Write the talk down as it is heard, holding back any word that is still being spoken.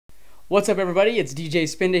What's up, everybody? It's DJ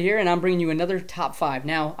Spinda here, and I'm bringing you another top 5.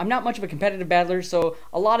 Now, I'm not much of a competitive battler, so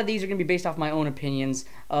a lot of these are going to be based off my own opinions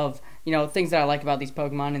of, things that I like about these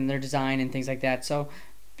Pokemon and their design and things like that. So,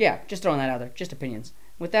 yeah, just throwing that out there. Just opinions.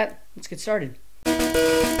 With that, let's get started.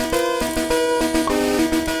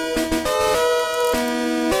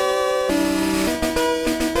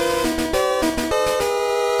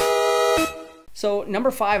 So, number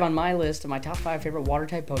 5 on my list of my top 5 favorite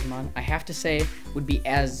water-type Pokemon, I have to say, would be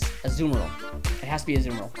Azumarill. It has to be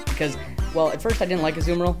Azumarill. Because, well, at first I didn't like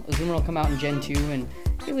Azumarill. Azumarill come out in Gen 2, and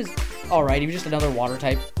it was alright. He was just another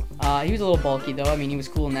water-type. He was a little bulky, though. I mean, he was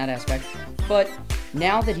cool in that aspect. But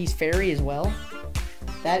now that he's Fairy as well,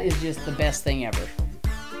 that is just the best thing ever.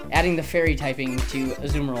 Adding the Fairy typing to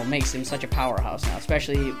Azumarill makes him such a powerhouse now,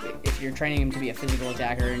 especially if you're training him to be a physical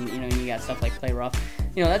attacker and, you got stuff like Play Rough.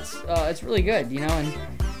 It's really good,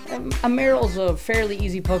 and Amarill's a fairly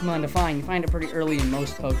easy Pokemon to find. You find it pretty early in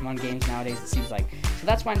most Pokemon games nowadays, it seems like. So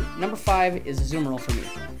that's my number 5 is Azumarill for me.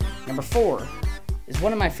 Number 4 is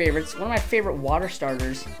one of my favorites, one of my favorite water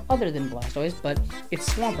starters, other than Blastoise, but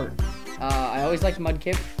it's Swampert. I always liked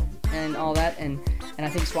Mudkip and all that, and I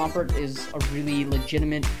think Swampert is a really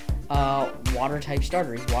legitimate water type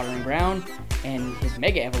starter. He's water and ground, and his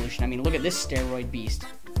Mega Evolution. I mean, look at this steroid beast.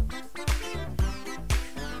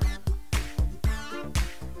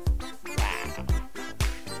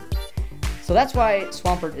 So that's why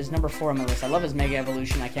Swampert is number 4 on my list. I love his Mega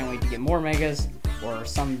Evolution. I can't wait to get more Megas or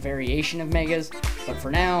some variation of Megas. But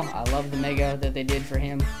for now, I love the Mega that they did for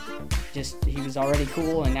him. He was already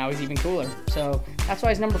cool, and now he's even cooler. So that's why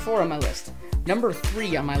he's number 4 on my list. Number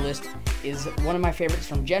 3 on my list is one of my favorites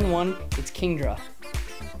from Gen 1. It's Kingdra.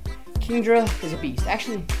 Kingdra is a beast.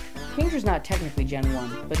 Actually, Kingdra's not technically Gen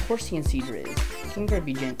 1, but Horsea and Seadra is. Kingdra would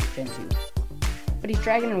be Gen 2. But he's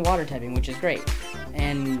Dragon and Water typing, which is great.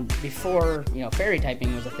 And before, Fairy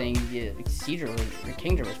typing was a thing,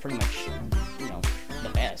 Kingdra was pretty much, the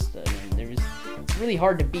best. I mean, it's really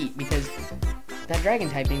hard to beat because that Dragon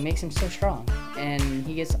typing makes him so strong. And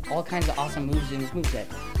he gets all kinds of awesome moves in his moveset.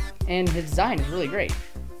 And his design is really great.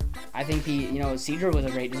 I think Seadra was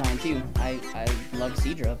a great design too. I love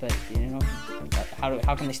Seadra, but,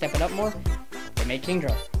 how can they step it up more? They made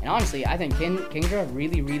Kingdra. And honestly, I think Kingdra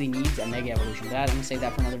really, really needs a Mega Evolution. But I'm going to save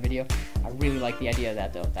that for another video. I really like the idea of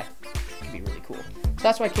that, though. That could be really cool. So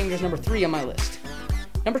that's why Kingdra's number 3 on my list.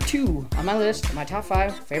 Number 2 on my list, my top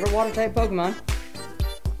 5 favorite water-type Pokemon,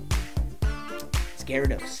 it's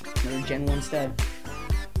Gyarados, another Gen 1 stud.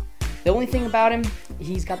 The only thing about him,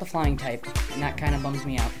 he's got the flying type, and that kind of bums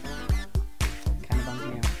me out.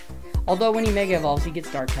 Although when he Mega Evolves, he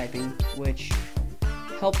gets Dark typing, which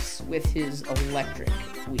helps with his electric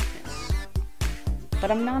weakness.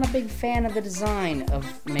 But I'm not a big fan of the design of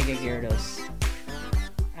Mega Gyarados.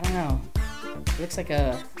 I don't know. It looks like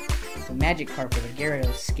a Magikarp with a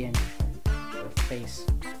Gyarados skin. Or face.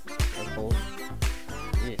 Or both.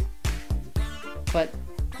 Yeah. But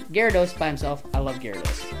Gyarados by himself, I love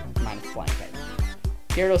Gyarados. Minus flying type.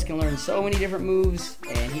 Gyarados can learn so many different moves,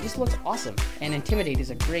 and he just looks awesome. And Intimidate is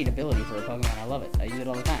a great ability for a Pokemon. I love it. I use it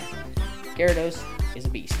all the time. Gyarados is a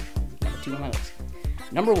beast. Number 2 on my list.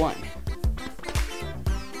 Number 1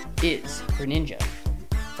 is Greninja.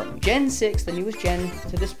 From Gen 6, the newest gen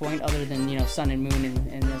to this point, other than, Sun and Moon,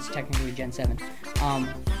 and that's technically Gen 7.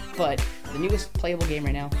 But the newest playable game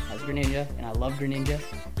right now has Greninja, and I love Greninja.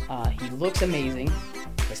 He looks amazing.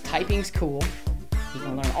 His typing's cool. He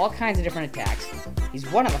can learn all kinds of different attacks. He's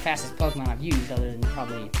one of the fastest Pokemon I've used, other than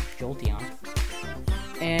probably Jolteon.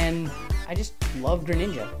 And I just love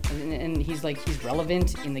Greninja, and he's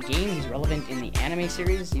relevant in the game. He's relevant in the anime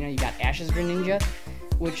series. You got Ash's Greninja,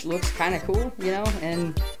 which looks kind of cool.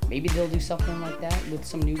 And maybe they'll do something like that with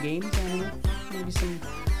some new games. I don't know, maybe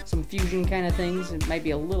some fusion kind of things. It might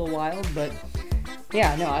be a little wild, but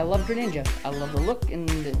yeah, no, I love Greninja. I love the look and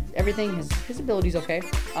everything. His ability's okay.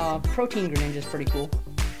 Protein Greninja is pretty cool.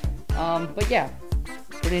 But yeah,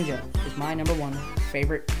 Greninja is my number 1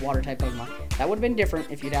 favorite water-type Pokemon. That would have been different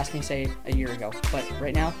if you'd asked me, say, a year ago. But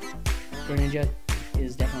right now, Greninja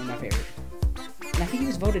is definitely my favorite. And I think he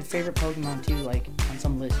was voted favorite Pokemon, too, like, on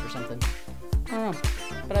some list or something. I don't know.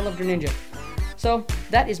 But I love Greninja. So,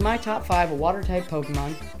 that is my top 5 water-type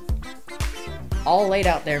Pokemon. All laid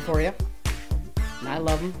out there for you. And I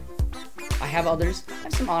love them. I have others. I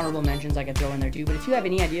have some honorable mentions I could throw in there too, but if you have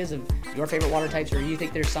any ideas of your favorite water types, or you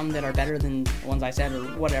think there's some that are better than the ones I said, or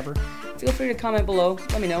whatever, feel free to comment below.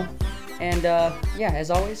 Let me know. And yeah, as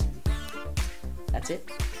always, that's it.